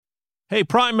Hey,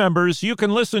 Prime members, you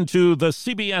can listen to the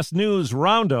CBS News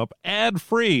Roundup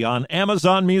ad-free on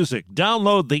Amazon Music.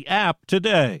 Download the app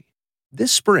today.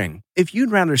 This spring, if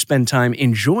you'd rather spend time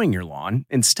enjoying your lawn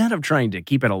instead of trying to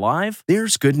keep it alive,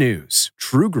 there's good news.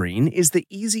 True Green is the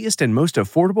easiest and most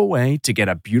affordable way to get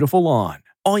a beautiful lawn.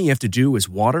 All you have to do is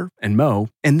water and mow,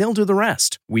 and they'll do the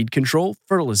rest. Weed control,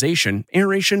 fertilization,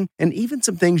 aeration, and even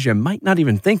some things you might not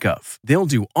even think of. They'll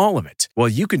do all of it, while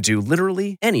you can do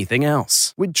literally anything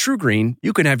else. With True Green,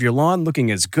 you can have your lawn looking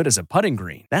as good as a putting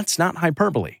green. That's not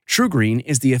hyperbole. True Green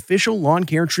is the official lawn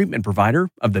care treatment provider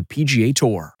of the PGA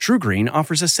Tour. True Green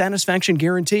offers a satisfaction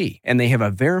guarantee, and they have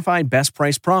a verified best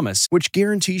price promise, which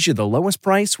guarantees you the lowest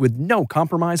price with no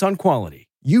compromise on quality.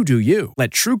 You do you. Let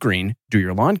True Green do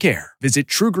your lawn care. Visit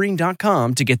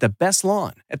truegreen.com to get the best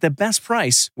lawn at the best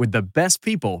price with the best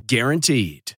people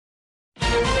guaranteed.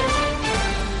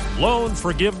 Loan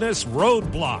forgiveness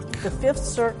roadblock. The Fifth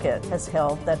Circuit has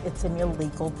held that it's an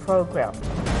illegal program.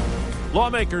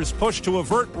 Lawmakers push to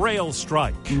avert rail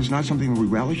strike. It's not something we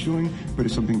relish doing, but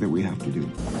it's something that we have to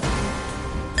do.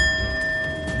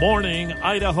 Morning,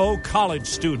 Idaho college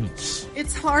students.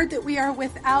 It's hard that we are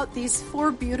without these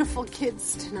four beautiful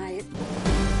kids tonight.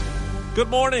 Good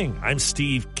morning. I'm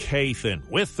Steve Kathan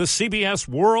with the CBS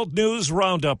World News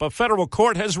Roundup. A federal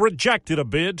court has rejected a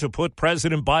bid to put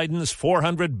President Biden's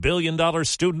 $400 billion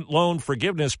student loan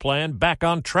forgiveness plan back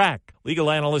on track. Legal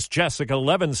analyst Jessica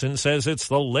Levinson says it's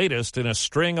the latest in a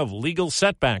string of legal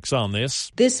setbacks on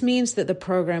this. This means that the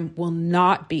program will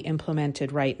not be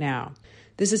implemented right now.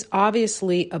 This is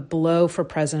obviously a blow for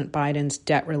President Biden's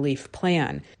debt relief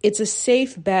plan. It's a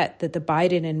safe bet that the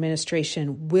Biden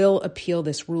administration will appeal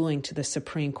this ruling to the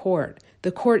Supreme Court.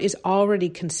 The court is already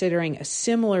considering a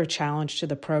similar challenge to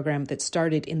the program that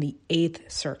started in the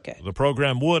Eighth Circuit. The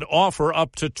program would offer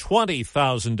up to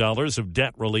 $20,000 of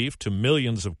debt relief to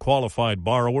millions of qualified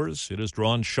borrowers. It has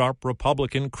drawn sharp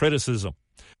Republican criticism.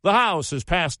 The House has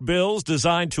passed bills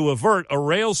designed to avert a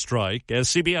rail strike. As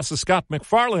CBS's Scott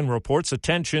McFarland reports,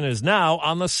 attention is now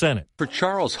on the Senate. For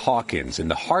Charles Hawkins in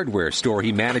the hardware store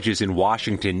he manages in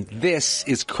Washington, this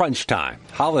is crunch time.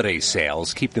 Holiday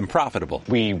sales keep them profitable.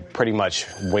 We pretty much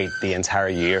wait the entire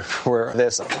year for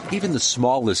this. Even the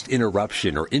smallest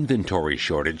interruption or inventory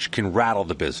shortage can rattle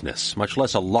the business, much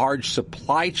less a large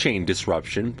supply chain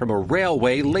disruption from a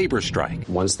railway labor strike.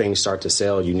 Once things start to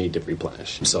sell, you need to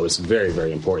replenish. So it's very,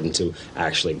 very important to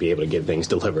actually be able to get things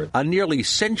delivered. A nearly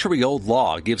century-old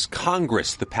law gives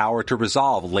Congress the power to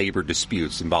resolve labor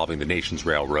disputes involving the nation's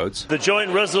railroads. The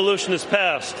joint resolution is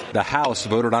passed. The House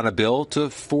voted on a bill to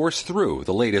force through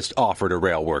the latest offer to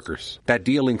rail workers. That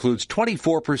deal includes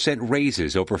 24%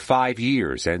 raises over 5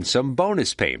 years and some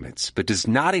bonus payments, but does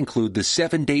not include the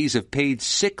 7 days of paid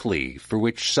sick leave for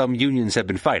which some unions have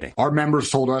been fighting. Our members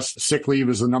told us sick leave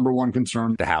is the number one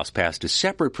concern. The House passed a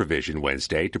separate provision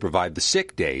Wednesday to provide the sick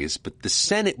days, but the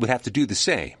Senate would have to do the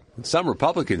same. Some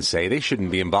Republicans say they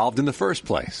shouldn't be involved in the first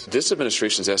place. This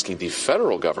administration is asking the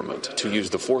federal government to use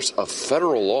the force of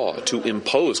federal law to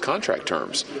impose contract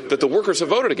terms that the workers have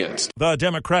voted against. The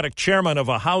Democratic chairman of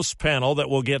a House panel that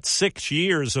will get 6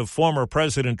 years of former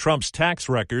President Trump's tax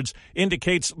records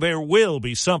indicates there will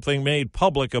be something made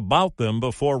public about them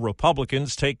before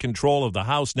Republicans take control of the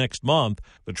House next month.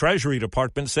 The Treasury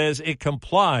Department says it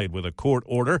complied with a court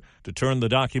order to turn the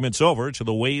documents over to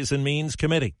the Ways and Means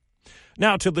Committee.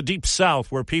 Now to the Deep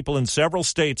South, where people in several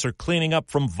states are cleaning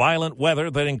up from violent weather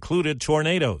that included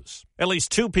tornadoes. At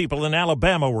least 2 people in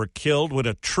Alabama were killed when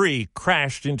a tree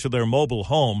crashed into their mobile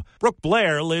home. Brooke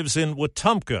Blair lives in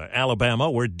Wetumpka, Alabama,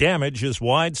 where damage is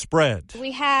widespread.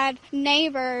 We had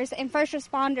neighbors and first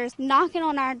responders knocking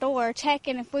on our door,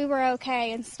 checking if we were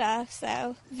okay and stuff.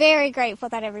 So very grateful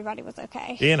that everybody was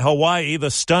okay. In Hawaii,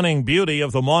 the stunning beauty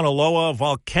of the Mauna Loa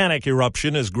volcanic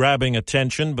eruption is grabbing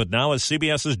attention. But now, as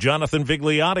CBS's Jonathan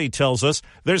Vigliotti tells us,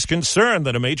 there's concern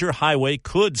that a major highway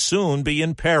could soon be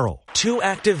in peril. 2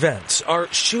 active vents are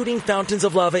shooting fountains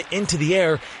of lava into the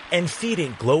air and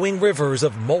feeding glowing rivers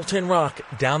of molten rock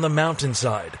down the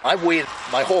mountainside. I've waited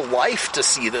my whole life to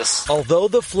see this. Although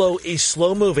the flow is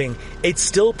slow moving, it's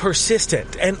still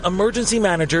persistent, and emergency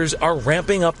managers are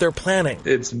ramping up their planning.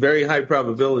 It's very high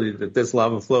probability that this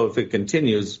lava flow, if it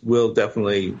continues, will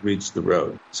definitely reach the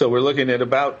road. So we're looking at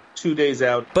about 2 days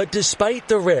out. But despite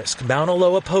the risk Mauna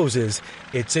Loa poses,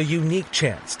 it's a unique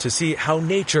chance to see how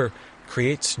nature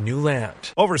creates new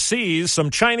land. Overseas, some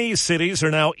Chinese cities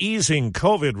are now easing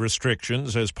COVID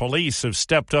restrictions as police have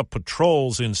stepped up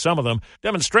patrols in some of them.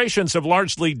 Demonstrations have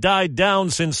largely died down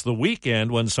since the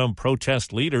weekend when some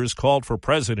protest leaders called for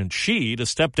President Xi to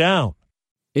step down.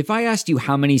 If I asked you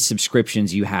how many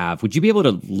subscriptions you have, would you be able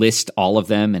to list all of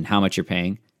them and how much you're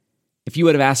paying? If you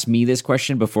would have asked me this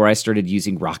question before I started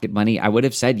using Rocket Money, I would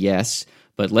have said yes,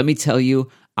 but let me tell you,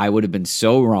 I would have been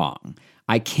so wrong.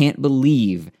 I can't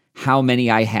believe how many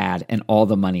I had and all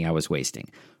the money I was wasting.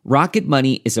 Rocket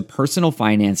Money is a personal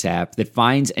finance app that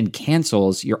finds and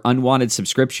cancels your unwanted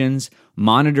subscriptions,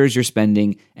 monitors your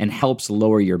spending, and helps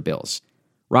lower your bills.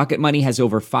 Rocket Money has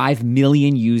over 5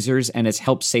 million users and has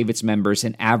helped save its members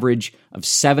an average of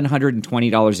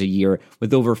 $720 a year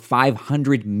with over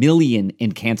 500 million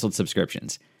in canceled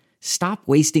subscriptions. Stop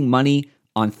wasting money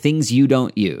on things you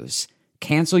don't use.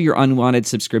 Cancel your unwanted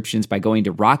subscriptions by going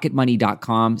to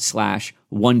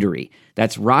rocketmoney.com/Wondery.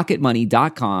 That's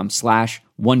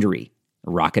rocketmoney.com/Wondery.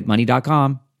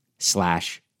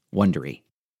 rocketmoney.com/Wondery.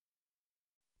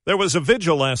 There was a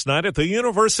vigil last night at the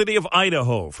University of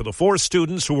Idaho for the 4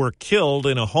 students who were killed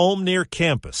in a home near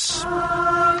campus.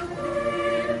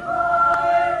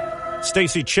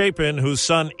 Stacy Chapin, whose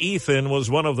son Ethan was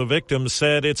one of the victims,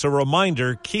 said it's a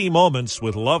reminder key moments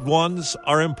with loved ones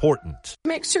are important.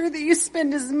 Make sure that you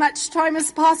spend as much time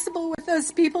as possible with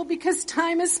those people because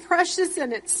time is precious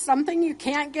and it's something you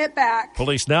can't get back.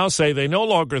 Police now say they no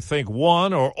longer think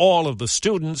one or all of the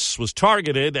students was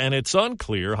targeted, and it's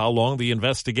unclear how long the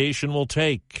investigation will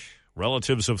take.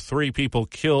 Relatives of 3 people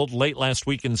killed late last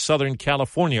week in Southern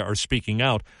California are speaking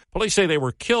out. Police say they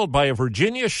were killed by a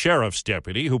Virginia sheriff's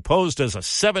deputy who posed as a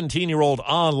 17-year-old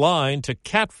online to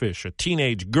catfish a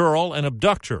teenage girl and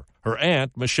abduct her. Her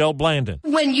aunt, Michelle Blandon.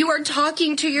 When you are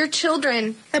talking to your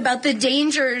children about the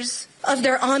dangers of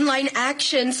their online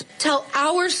actions, tell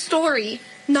our story,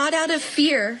 not out of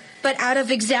fear, but out of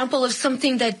example of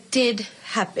something that did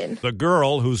happen. The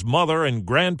girl, whose mother and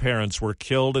grandparents were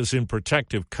killed, is in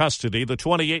protective custody. The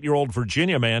 28-year-old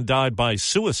Virginia man died by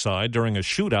suicide during a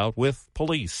shootout with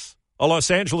police. A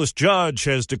Los Angeles judge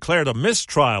has declared a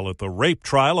mistrial at the rape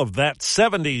trial of That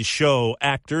 70s Show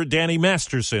actor Danny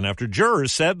Masterson after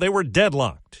jurors said they were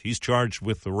deadlocked. He's charged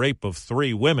with the rape of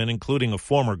 3 women, including a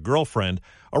former girlfriend.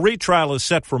 A retrial is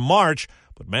set for March,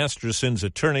 but Masterson's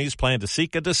attorneys plan to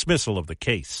seek a dismissal of the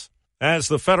case. As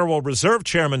the Federal Reserve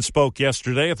Chairman spoke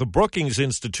yesterday at the Brookings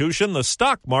Institution, the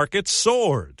stock market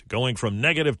soared, going from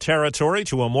negative territory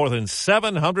to a more than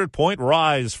 700-point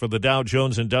rise for the Dow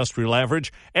Jones Industrial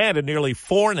Average and a nearly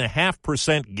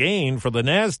 4.5% gain for the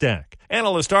NASDAQ.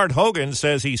 Analyst Art Hogan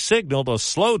says he signaled a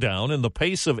slowdown in the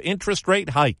pace of interest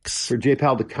rate hikes. For Jay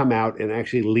Powell to come out and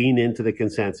actually lean into the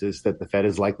consensus that the Fed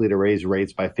is likely to raise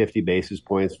rates by 50 basis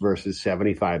points versus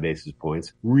 75 basis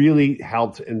points really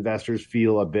helped investors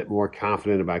feel a bit more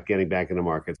confident about getting back in the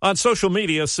markets. On social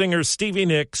media, singer Stevie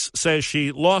Nicks says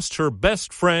she lost her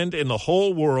best friend in the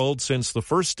whole world since the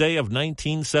first day of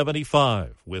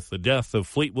 1975 with the death of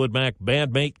Fleetwood Mac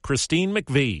bandmate Christine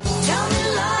McVie. Tell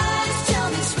me lies, tell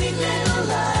me sweet little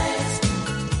lies.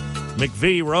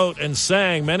 McVie wrote and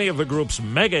sang many of the group's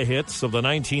mega hits of the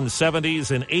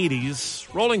 1970s and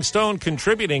 80s. Rolling Stone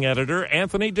contributing editor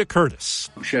Anthony DeCurtis.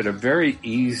 She had a very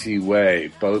easy way,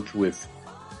 both with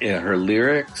in her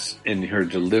lyrics, in her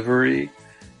delivery,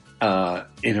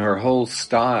 in her whole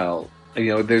style. You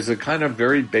know, there's a kind of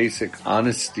very basic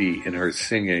honesty in her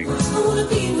singing.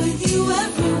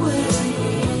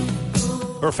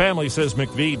 Her family says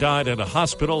McVie died at a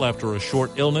hospital after a short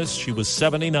illness. She was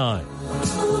 79.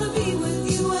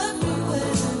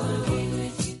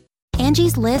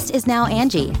 Angie's List is now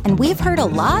Angie, and we've heard a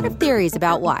lot of theories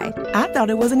about why. I thought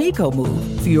it was an eco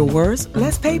move. Fewer words,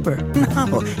 less paper.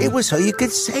 No, it was so you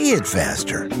could say it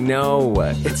faster. No,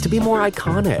 it's to be more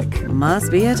iconic. Must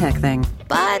be a tech thing.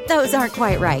 But those aren't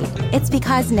quite right. It's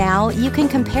because now you can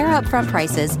compare upfront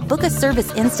prices, book a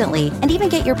service instantly, and even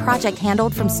get your project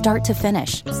handled from start to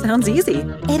finish. Sounds easy.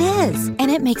 It is,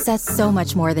 and it makes us so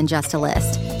much more than just a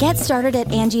list. Get started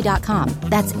at Angie.com.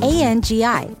 That's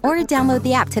ANGI, or download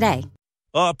the app today.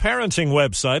 A parenting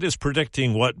website is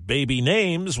predicting what baby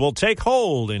names will take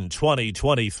hold in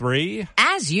 2023.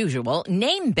 As usual,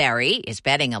 Nameberry is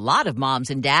betting a lot of moms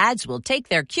and dads will take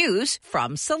their cues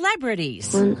from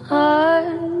celebrities. When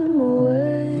I'm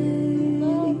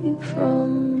away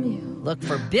from you. Look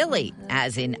for Billy,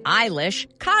 as in Eilish,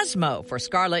 Cosmo for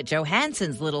Scarlett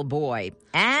Johansson's little boy,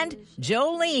 and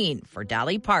Jolene for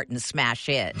Dolly Parton's smash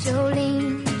hit.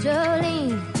 Jolene,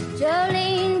 Jolene,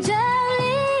 Jolene,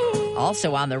 Jolene.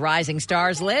 Also on the Rising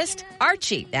Stars list,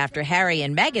 Archie, after Harry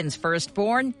and Meghan's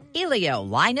firstborn, Elio,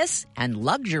 Linus, and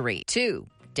Luxury, 2.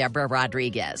 Deborah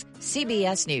Rodriguez,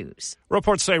 CBS News.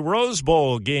 Reports say Rose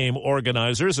Bowl game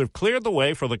organizers have cleared the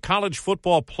way for the college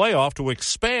football playoff to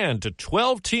expand to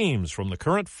 12 teams from the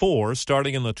current 4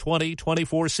 starting in the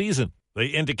 2024 season. They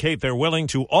indicate they're willing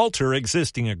to alter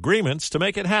existing agreements to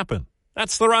make it happen.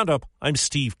 That's the Roundup. I'm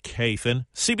Steve Kathan,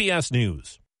 CBS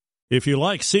News. If you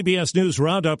like CBS News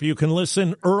Roundup, you can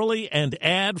listen early and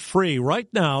ad-free right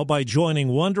now by joining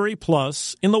Wondery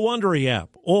Plus in the Wondery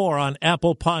app or on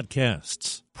Apple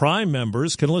Podcasts. Prime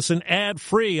members can listen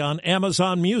ad-free on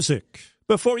Amazon Music.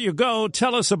 Before you go,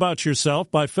 tell us about yourself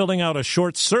by filling out a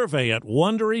short survey at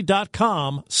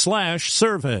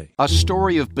Wondery.com/survey. A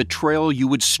story of betrayal you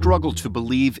would struggle to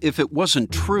believe if it wasn't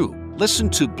true. Listen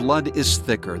to Blood is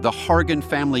Thicker, the Hargan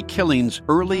family killings,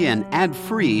 early and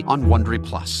ad-free on Wondery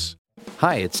Plus.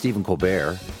 Hi, it's Stephen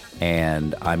Colbert,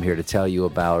 and I'm here to tell you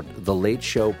about The Late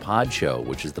Show Pod Show,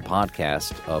 which is the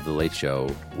podcast of The Late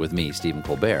Show with me, Stephen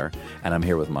Colbert, and I'm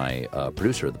here with my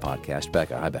producer of the podcast,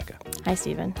 Becca. Hi, Becca. Hi,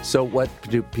 Stephen. So what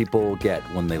do people get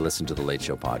when they listen to The Late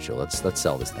Show Pod Show? Let's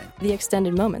sell this thing. The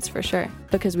extended moments, for sure,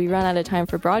 because we run out of time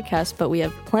for broadcast, but we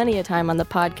have plenty of time on the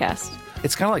podcast.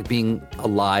 It's kind of like being a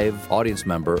live audience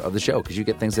member of the show because you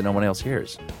get things that no one else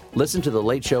hears. Listen to The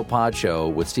Late Show Pod Show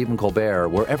with Stephen Colbert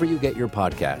wherever you get your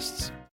podcasts.